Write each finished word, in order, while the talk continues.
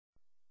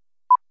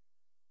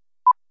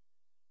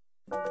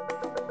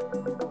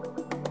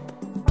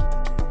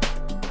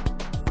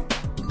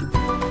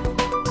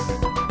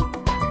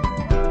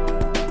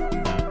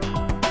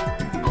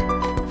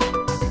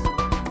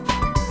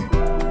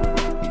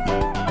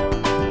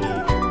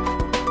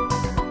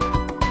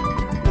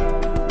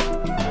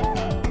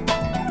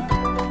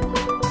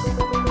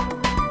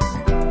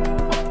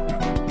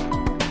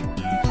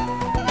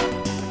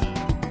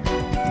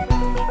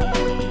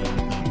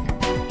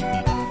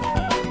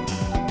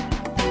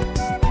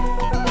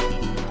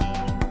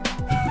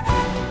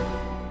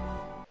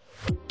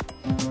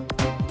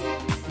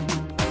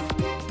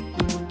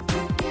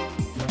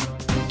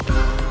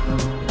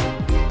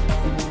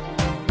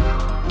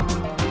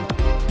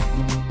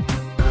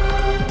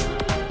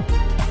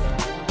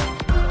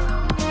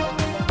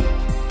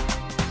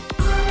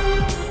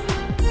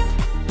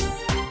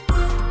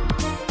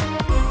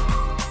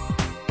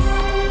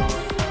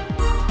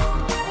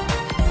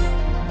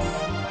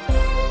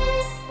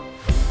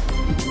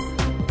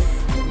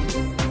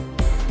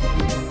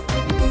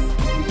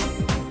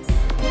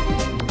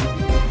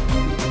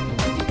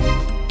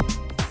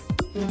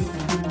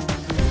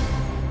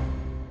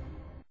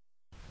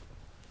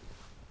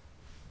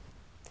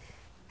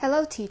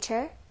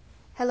teacher.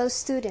 Hello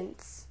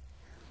students.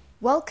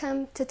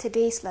 Welcome to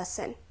today's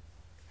lesson.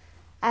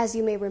 As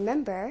you may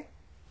remember,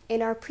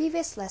 in our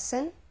previous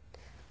lesson,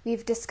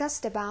 we've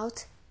discussed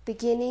about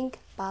beginning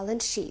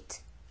balance sheet.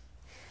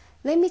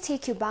 Let me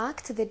take you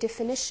back to the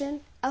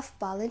definition of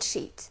balance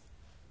sheet.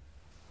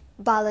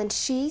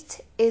 Balance sheet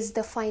is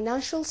the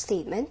financial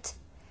statement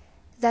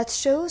that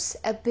shows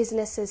a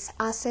business's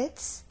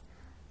assets,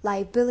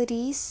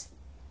 liabilities,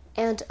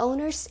 and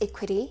owner's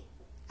equity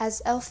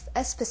as of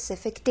a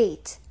specific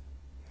date,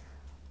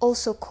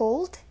 also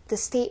called the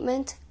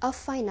statement of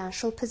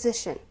financial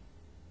position.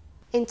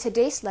 In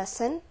today's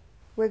lesson,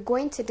 we're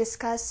going to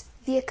discuss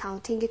the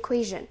accounting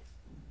equation.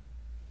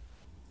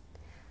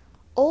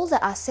 All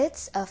the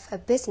assets of a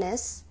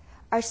business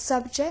are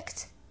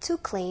subject to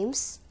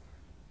claims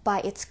by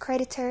its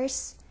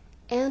creditors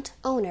and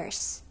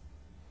owners.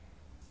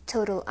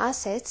 Total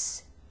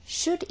assets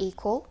should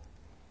equal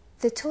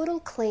the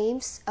total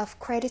claims of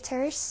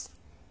creditors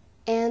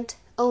and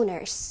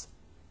owners.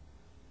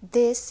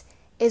 This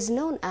is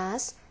known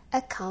as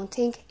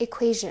accounting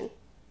equation.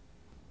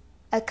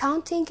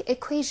 Accounting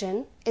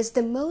equation is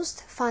the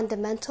most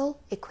fundamental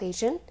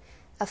equation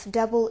of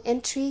double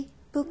entry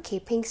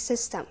bookkeeping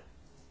system.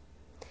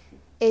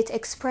 It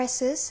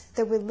expresses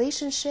the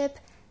relationship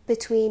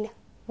between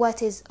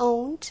what is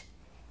owned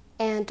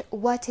and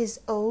what is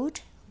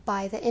owed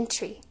by the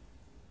entry.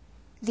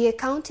 The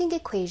accounting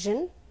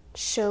equation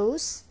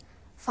shows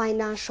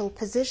financial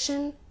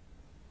position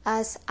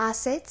as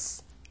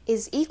assets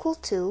is equal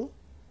to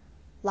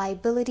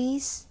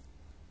liabilities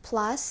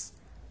plus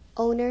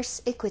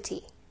owner's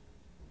equity.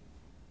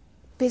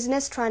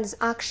 Business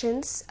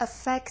transactions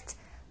affect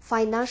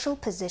financial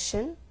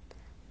position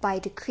by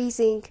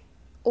decreasing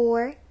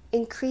or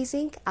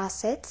increasing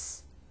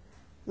assets,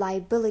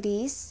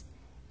 liabilities,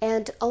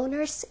 and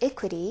owner's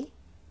equity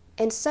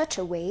in such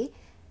a way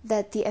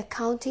that the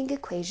accounting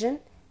equation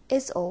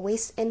is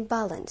always in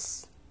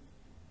balance.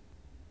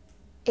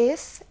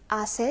 If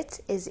asset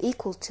is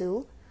equal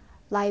to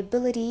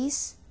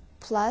liabilities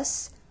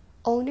plus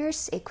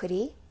owner's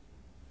equity,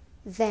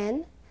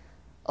 then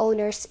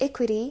owner's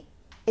equity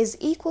is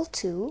equal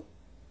to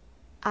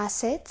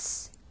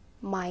assets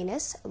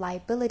minus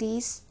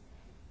liabilities,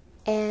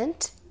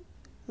 and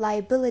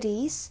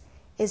liabilities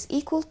is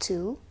equal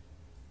to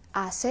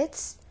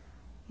assets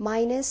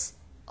minus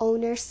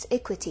owner's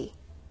equity.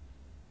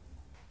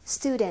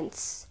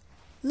 Students,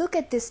 look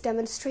at this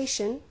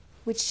demonstration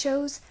which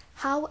shows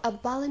how a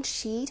balance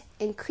sheet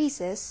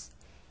increases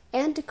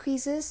and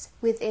decreases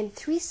within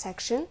 3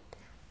 sections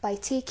by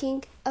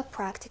taking a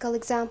practical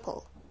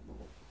example.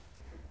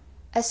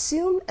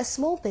 Assume a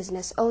small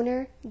business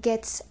owner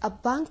gets a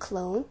bank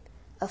loan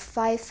of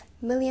 5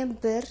 million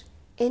birr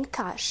in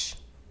cash.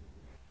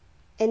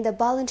 In the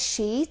balance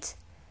sheet,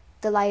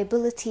 the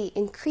liability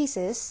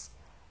increases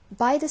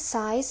by the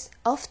size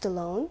of the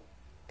loan,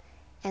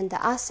 and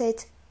the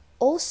asset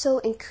also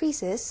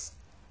increases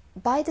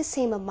by the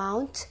same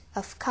amount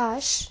of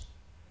cash.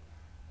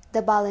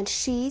 The balance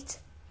sheet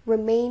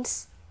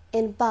remains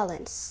in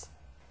balance.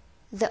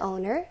 The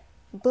owner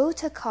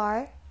bought a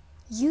car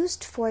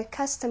used for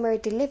customer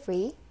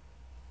delivery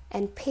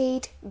and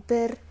paid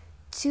birr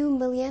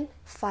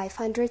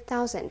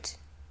 2,500,000.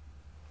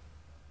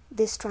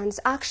 This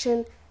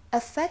transaction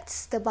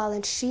affects the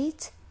balance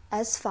sheet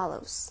as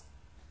follows.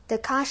 The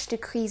cash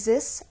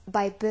decreases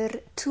by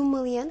birr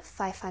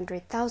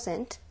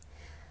 2,500,000,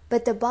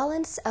 but the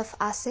balance of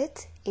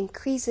asset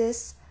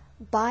increases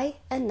by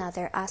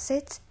another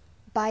asset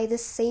by the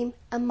same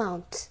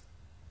amount.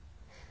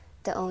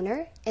 The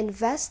owner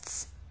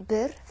invests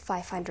birr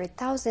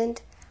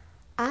 500,000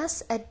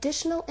 as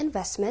additional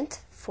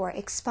investment for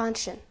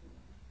expansion.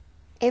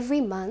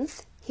 Every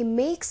month he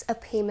makes a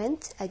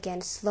payment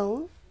against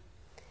loan,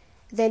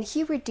 then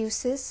he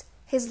reduces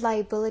his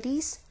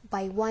liabilities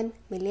by 1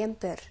 million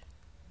birr.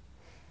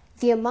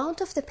 The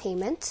amount of the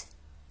payment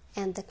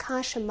and the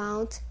cash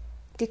amount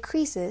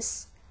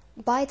decreases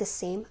by the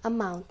same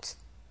amount.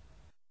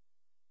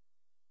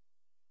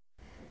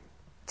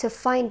 To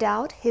find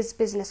out his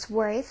business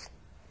worth,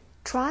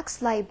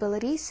 tracks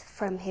liabilities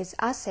from his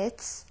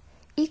assets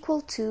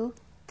equal to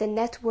the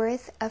net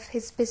worth of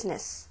his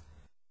business.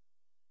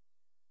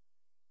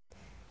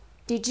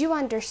 Did you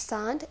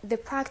understand the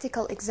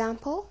practical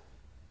example?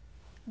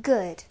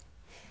 Good.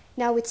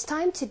 Now it's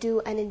time to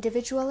do an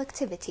individual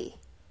activity.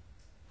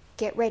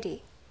 Get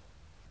ready.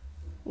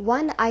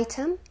 One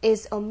item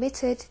is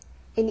omitted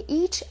in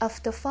each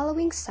of the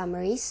following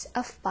summaries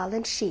of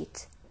balance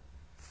sheet.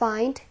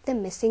 Find the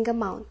missing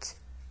amount.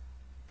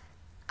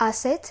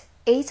 Asset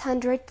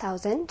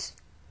 800,000,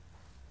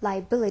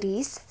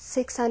 liabilities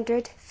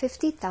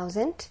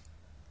 650,000,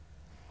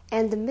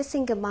 and the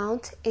missing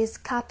amount is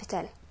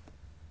capital.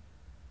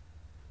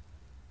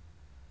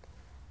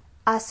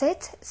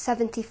 Asset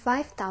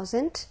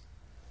 75,000,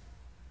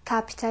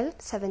 capital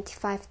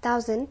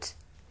 75,000,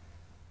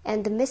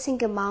 and the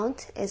missing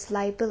amount is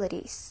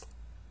liabilities.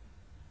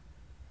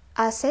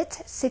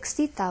 Asset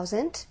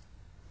 60,000,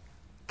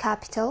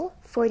 capital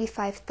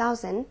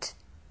 45,000,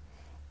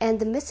 and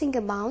the missing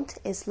amount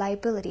is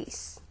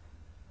liabilities.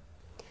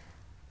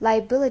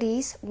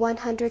 Liabilities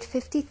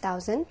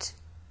 150,000,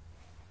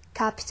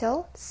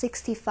 capital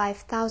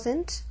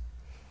 65,000,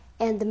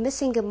 and the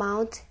missing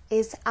amount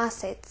is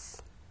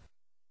assets.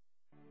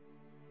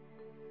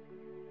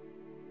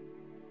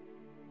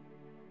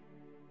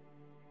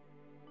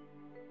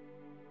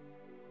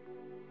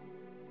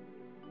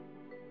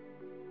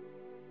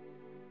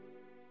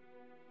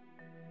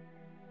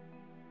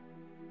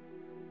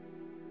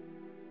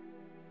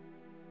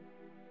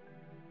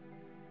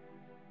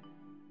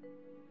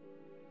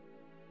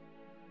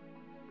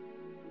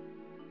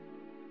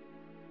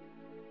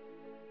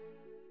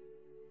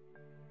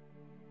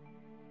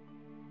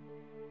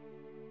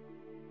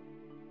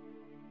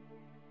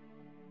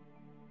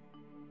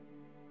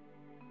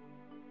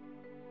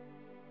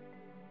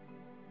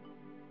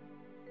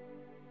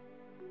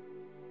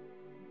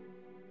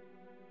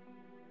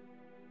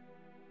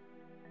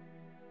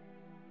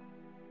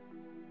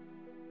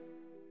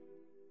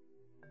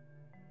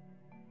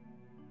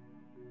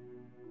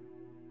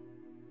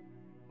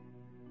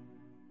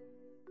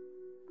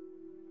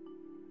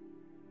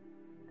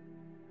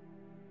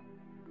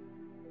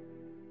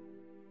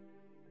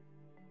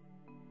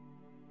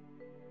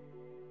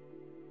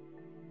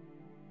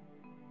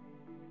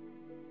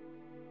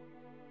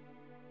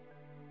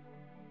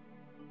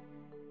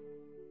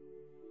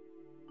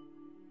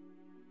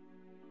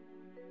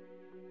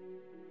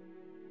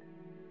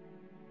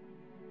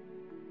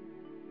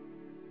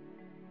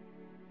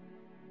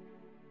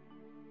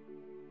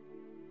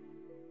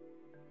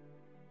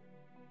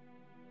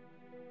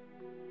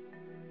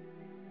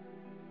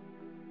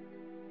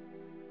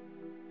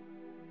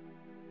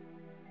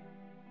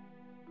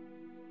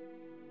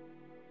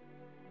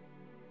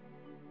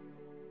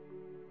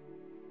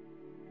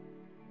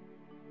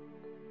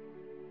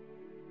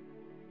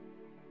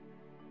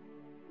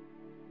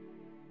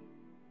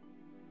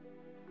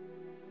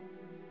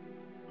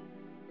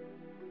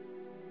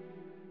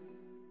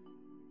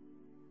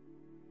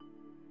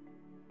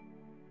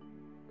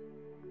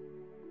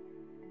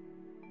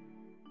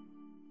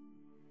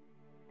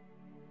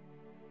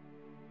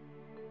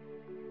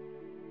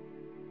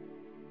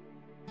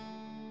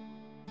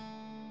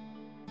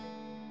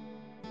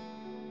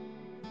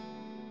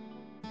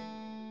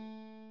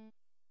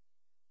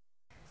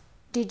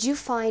 Did you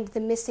find the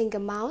missing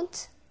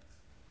amount?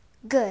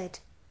 Good.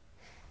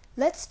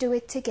 Let's do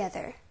it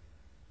together.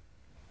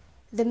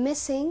 The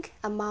missing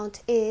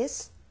amount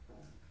is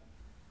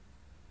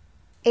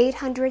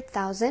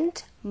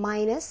 800,000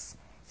 minus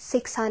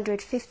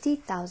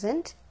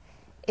 650,000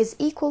 is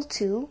equal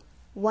to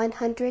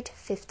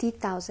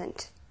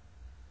 150,000.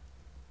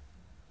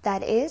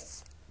 That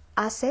is,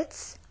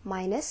 assets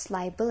minus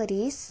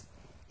liabilities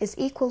is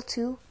equal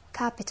to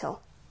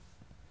capital.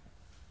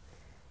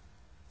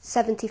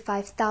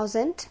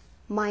 75,000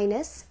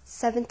 minus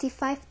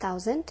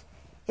 75,000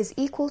 is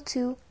equal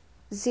to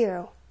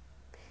 0.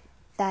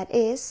 That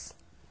is,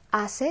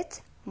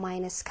 asset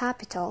minus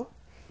capital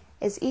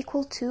is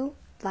equal to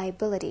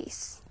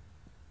liabilities.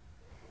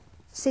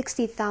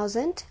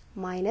 60,000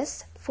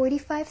 minus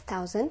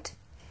 45,000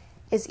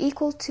 is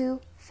equal to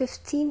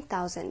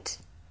 15,000.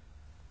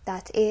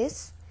 That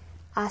is,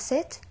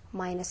 asset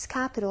minus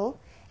capital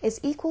is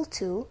equal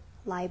to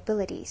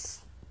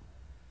liabilities.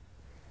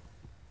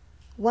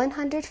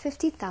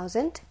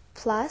 150,000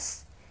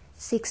 plus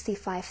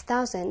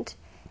 65,000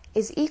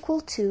 is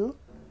equal to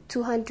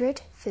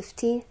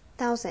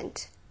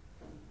 215,000.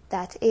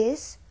 That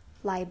is,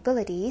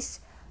 liabilities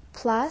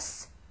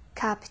plus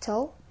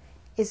capital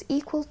is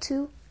equal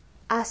to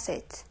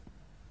asset.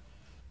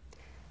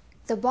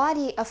 The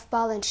body of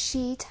balance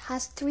sheet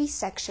has 3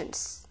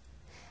 sections.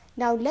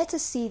 Now let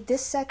us see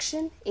this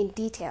section in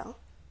detail.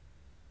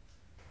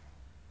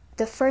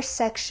 The first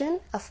section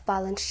of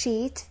balance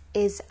sheet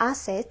is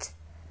asset,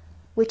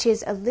 which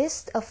is a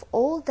list of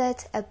all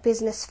that a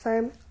business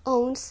firm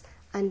owns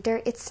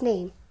under its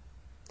name.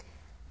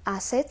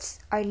 Assets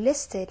are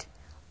listed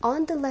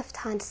on the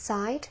left-hand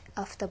side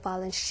of the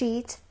balance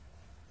sheet,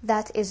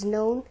 that is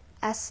known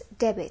as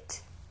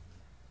debit.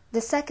 The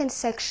second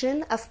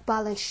section of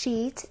balance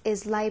sheet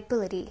is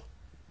liability.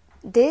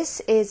 This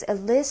is a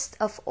list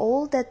of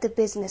all that the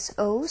business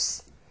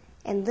owes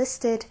and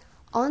listed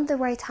on the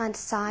right-hand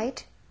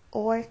side,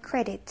 or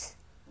credit.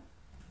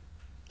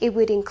 It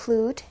would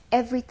include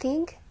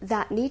everything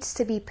that needs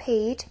to be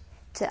paid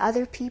to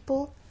other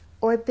people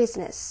or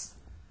business.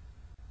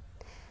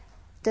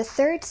 The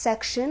third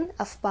section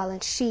of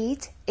balance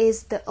sheet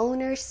is the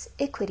owner's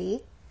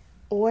equity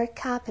or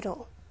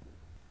capital.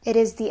 It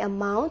is the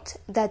amount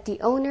that the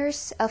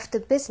owners of the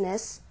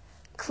business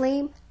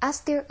claim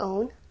as their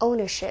own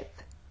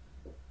ownership.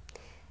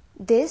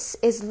 This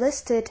is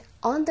listed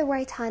on the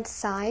right-hand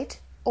side,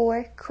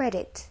 or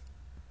credit.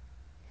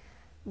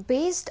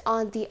 Based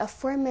on the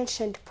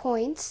aforementioned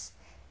points,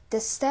 the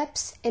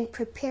steps in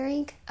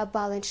preparing a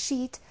balance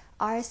sheet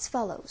are as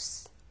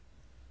follows.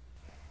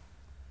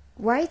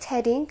 Write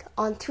heading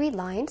on 3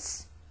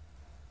 lines.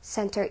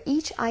 Center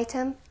each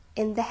item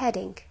in the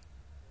heading.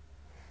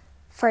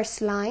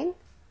 First line,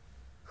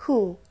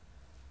 who,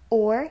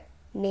 or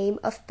name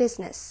of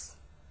business.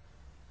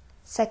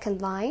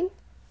 Second line,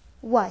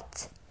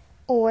 what,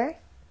 or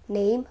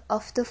name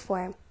of the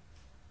firm.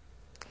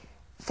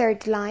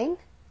 Third line,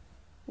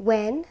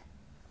 when,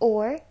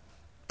 or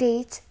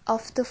date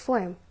of the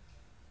firm.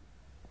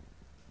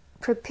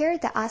 Prepare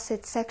the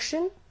assets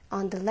section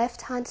on the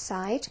left-hand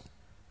side.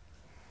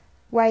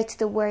 Write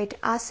the word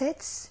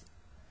assets,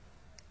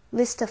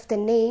 list of the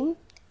name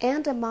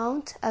and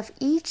amount of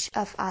each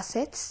of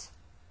assets.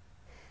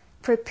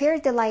 Prepare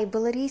the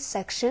liabilities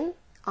section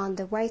on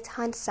the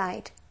right-hand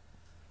side.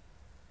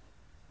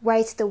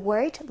 Write the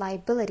word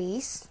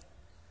liabilities,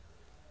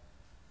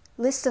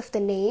 list of the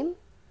name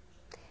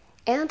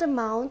and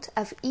amount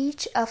of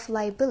each of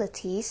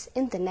liabilities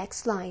in the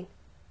next line.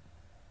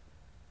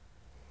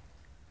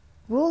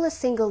 Rule a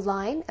single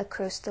line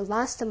across the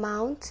last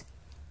amount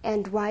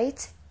and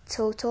write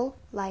total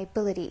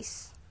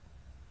liabilities.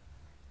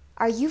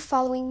 Are you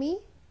following me?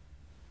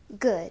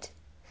 Good.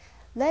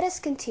 Let us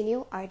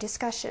continue our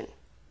discussion.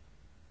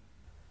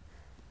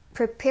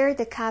 Prepare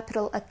the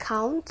capital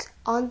account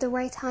on the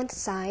right-hand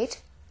side,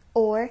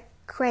 or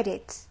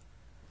credit.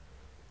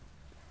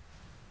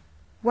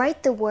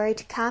 Write the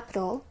word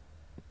capital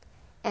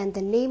and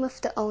the name of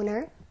the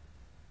owner,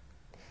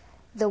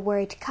 the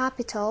word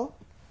capital,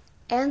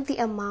 and the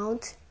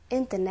amount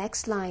in the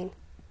next line.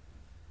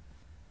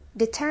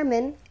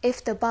 Determine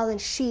if the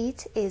balance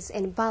sheet is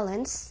in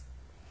balance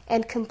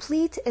and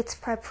complete its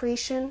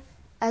preparation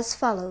as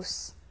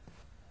follows.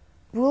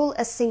 Rule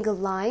a single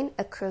line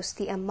across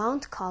the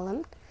amount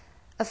column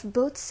of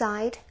both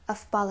sides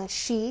of balance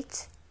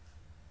sheet.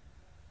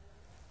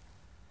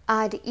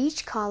 Add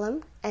each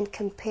column and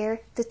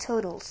compare the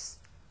totals.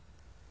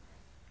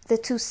 The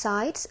two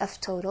sides of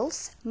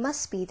totals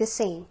must be the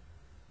same.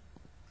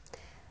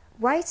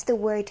 Write the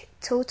word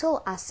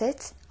total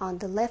asset on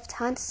the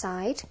left-hand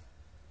side,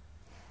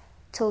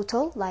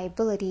 total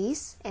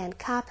liabilities and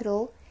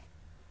capital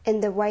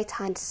in the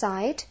right-hand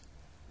side,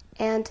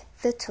 and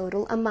the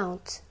total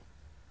amount.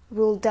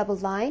 Rule double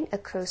line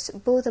across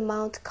both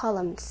amount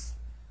columns.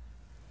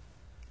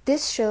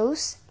 This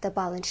shows the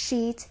balance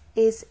sheet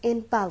is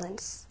in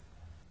balance.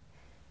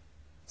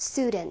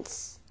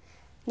 Students,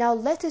 now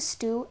let us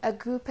do a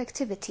group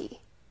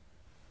activity.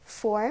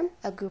 Form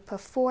a group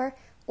of 4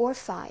 or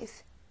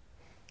 5.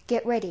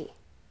 Get ready.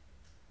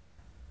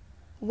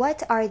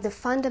 What are the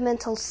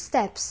fundamental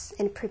steps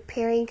in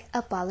preparing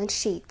a balance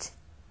sheet?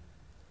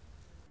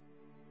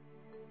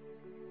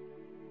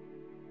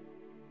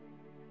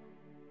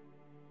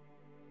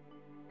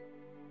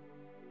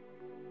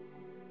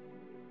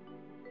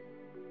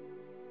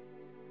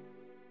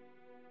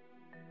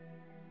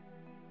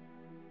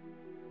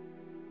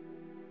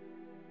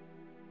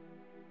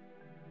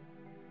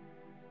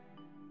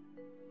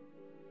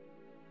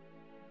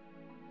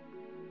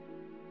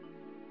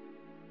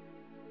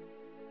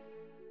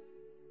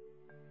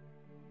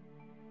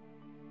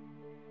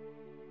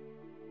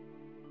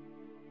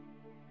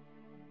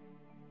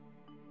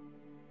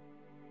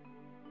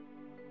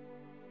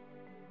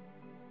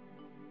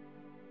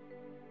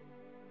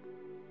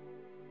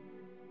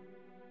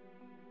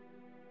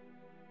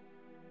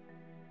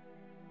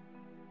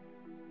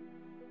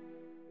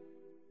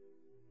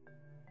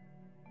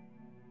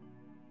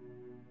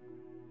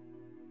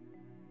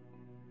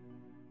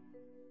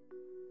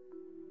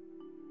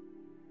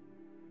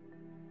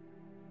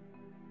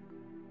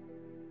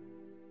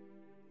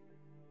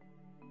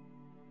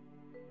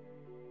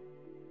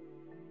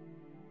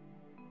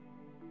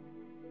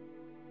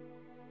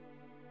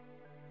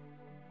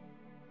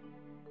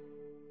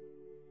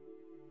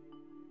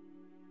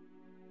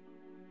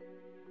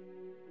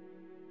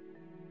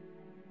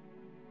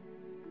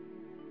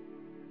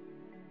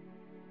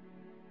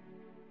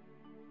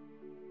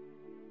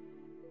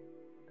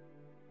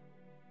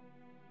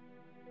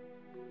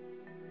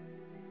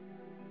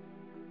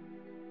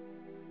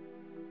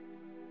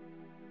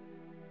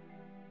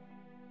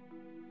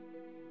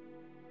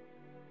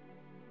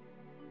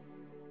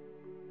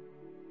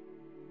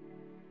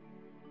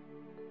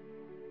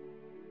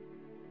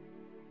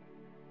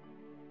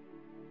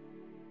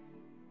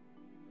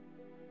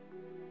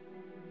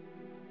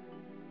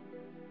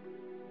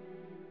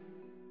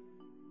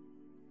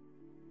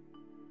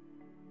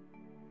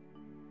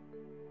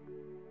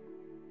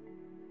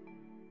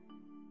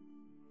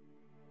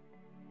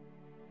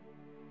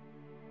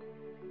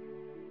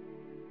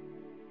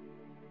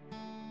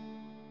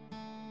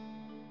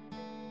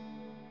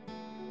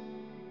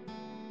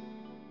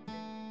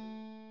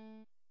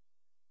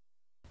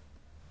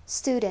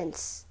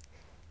 Students,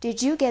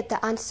 did you get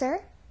the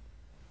answer?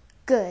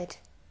 Good.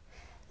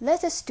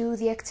 Let us do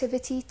the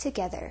activity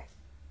together.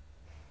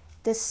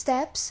 The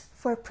steps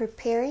for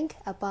preparing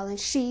a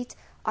balance sheet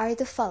are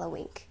the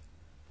following.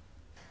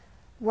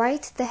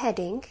 Write the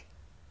heading,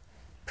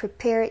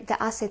 prepare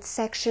the assets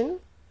section,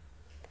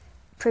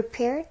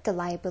 prepare the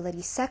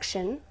liability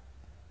section,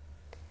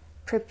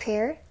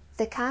 prepare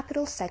the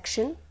capital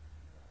section,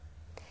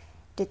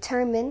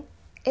 determine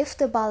if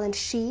the balance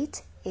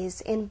sheet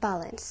is in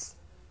balance.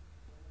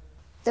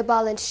 The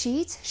balance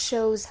sheet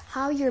shows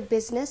how your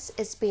business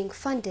is being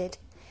funded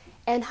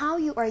and how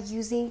you are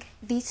using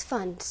these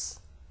funds.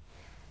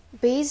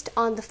 Based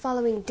on the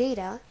following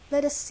data,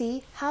 let us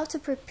see how to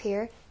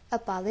prepare a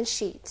balance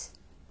sheet.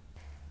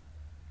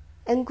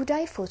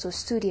 Ngudai Photo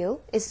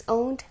Studio is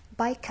owned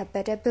by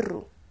Kabede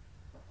Birru.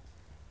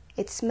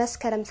 Its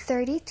Meskerem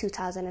 30,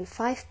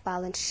 2005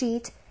 balance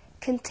sheet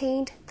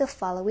contained the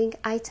following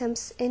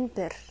items in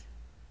birr.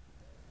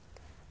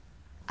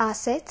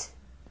 Asset,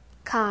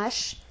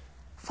 cash,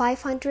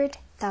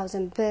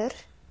 500,000 birr.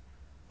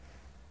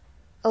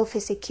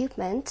 Office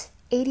equipment,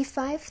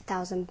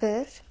 85,000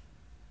 birr.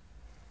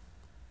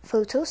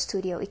 Photo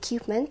studio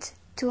equipment,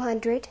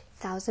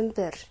 200,000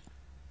 birr.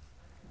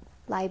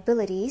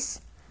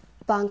 Liabilities,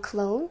 bank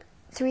loan,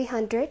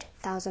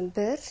 300,000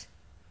 birr.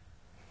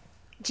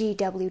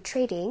 GW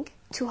trading,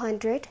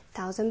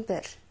 200,000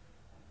 birr.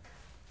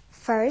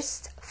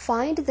 First,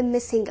 find the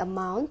missing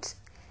amount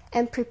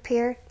and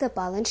prepare the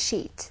balance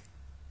sheet.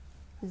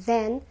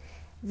 Then,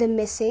 the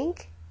missing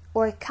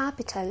or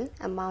capital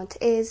amount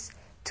is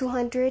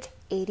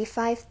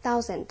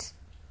 285,000.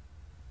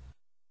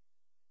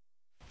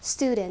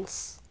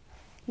 Students,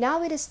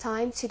 now it is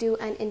time to do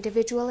an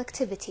individual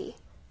activity.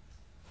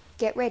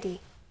 Get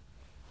ready.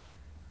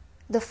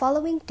 The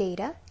following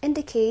data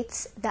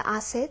indicates the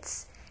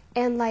assets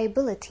and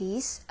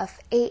liabilities of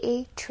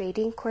AA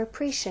Trading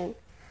Corporation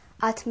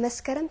at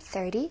Meskerem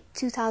 30,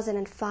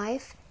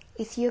 2005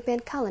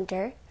 Ethiopian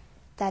calendar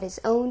that is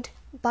owned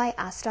by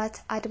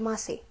Asrat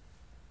Admasi.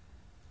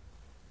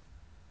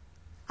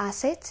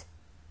 Asset,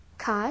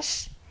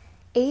 cash,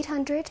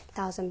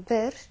 800,000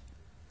 birr.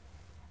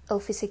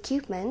 Office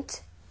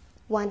equipment,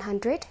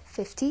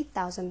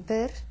 150,000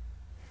 birr.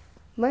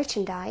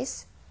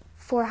 Merchandise,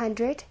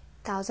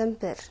 400,000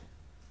 birr.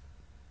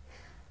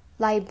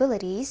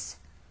 Liabilities,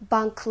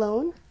 bank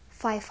loan,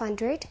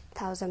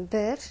 500,000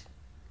 birr.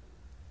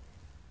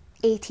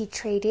 AT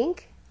trading,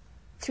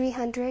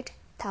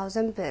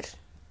 300,000 birr.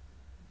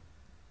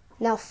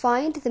 Now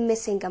find the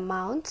missing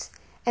amount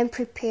and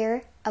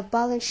prepare a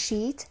balance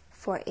sheet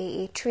for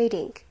AA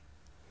trading.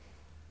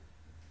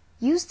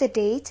 Use the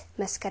date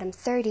Meskerem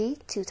 30,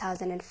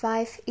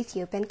 2005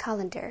 Ethiopian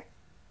calendar.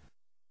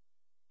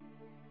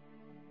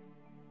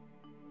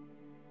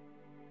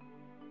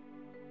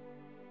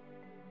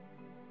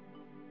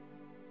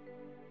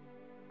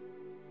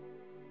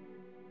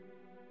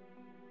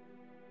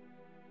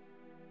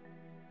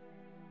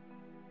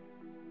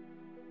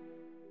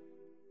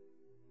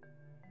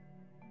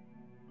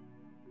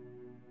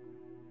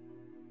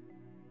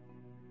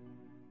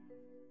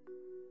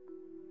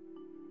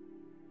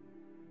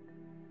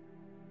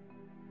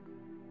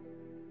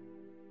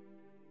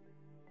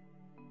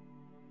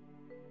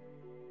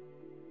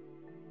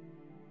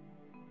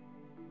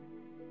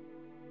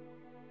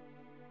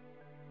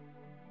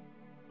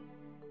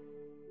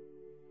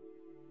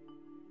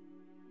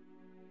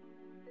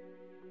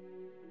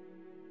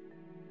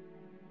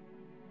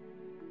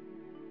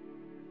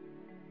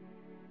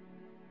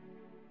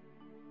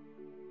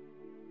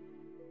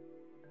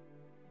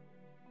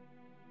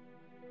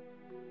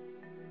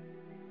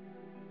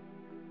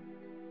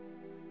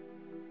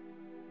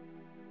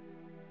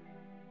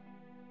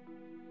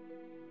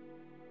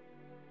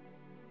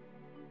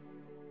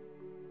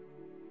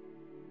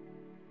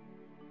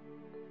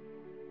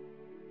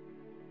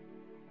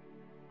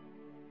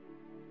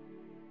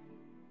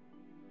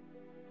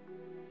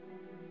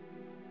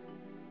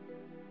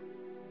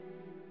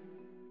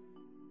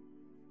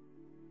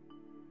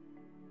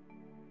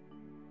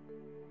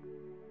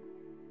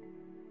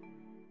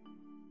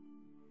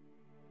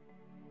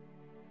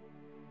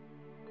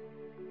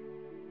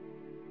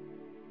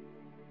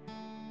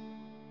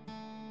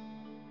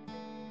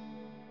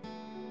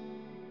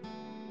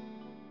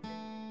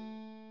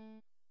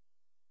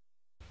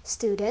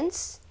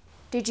 Students,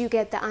 did you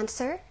get the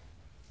answer?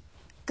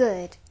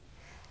 Good.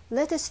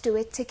 Let us do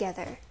it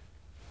together.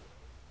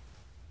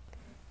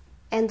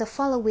 And the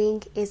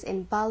following is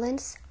in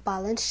balance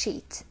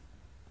sheet.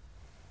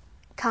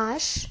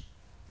 Cash,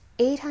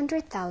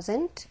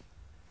 800,000.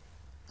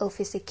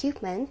 Office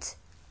equipment,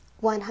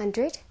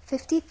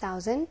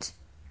 150,000.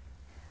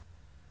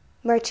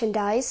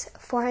 Merchandise,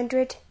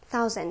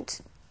 400,000.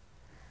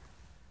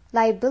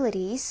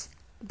 Liabilities,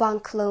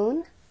 bank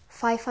loan,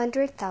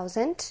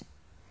 500,000.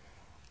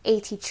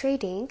 AT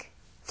trading,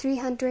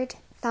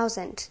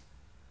 300,000.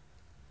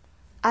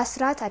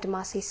 Asrat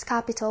Admasi's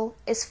capital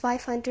is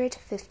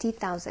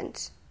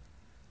 550,000.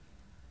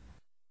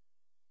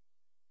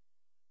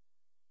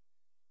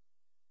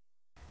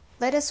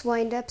 Let us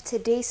wind up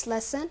today's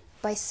lesson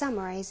by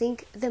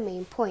summarizing the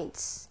main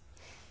points.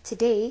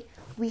 Today,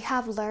 we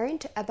have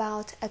learned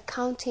about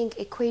accounting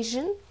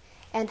equation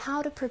and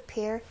how to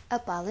prepare a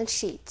balance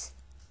sheet.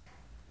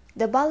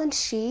 The balance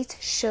sheet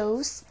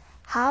shows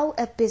how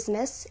a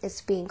business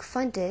is being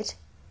funded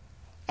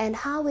and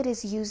how it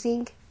is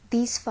using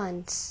these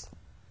funds.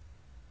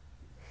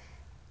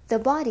 The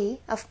body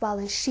of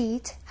balance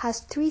sheet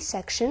has 3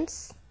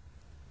 sections: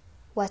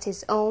 what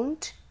is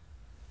owned,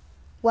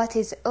 what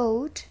is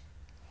owed,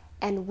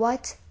 and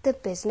what the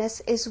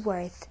business is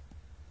worth.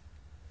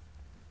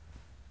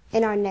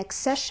 In our next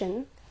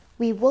session,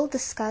 we will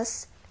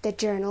discuss the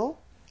journal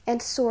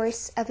and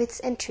source of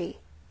its entry.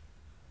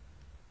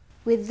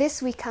 With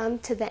this, we come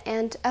to the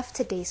end of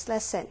today's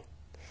lesson.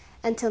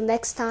 Until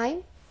next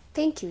time,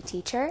 thank you,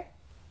 teacher.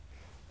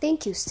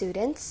 Thank you,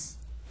 students.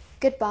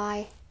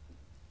 Goodbye.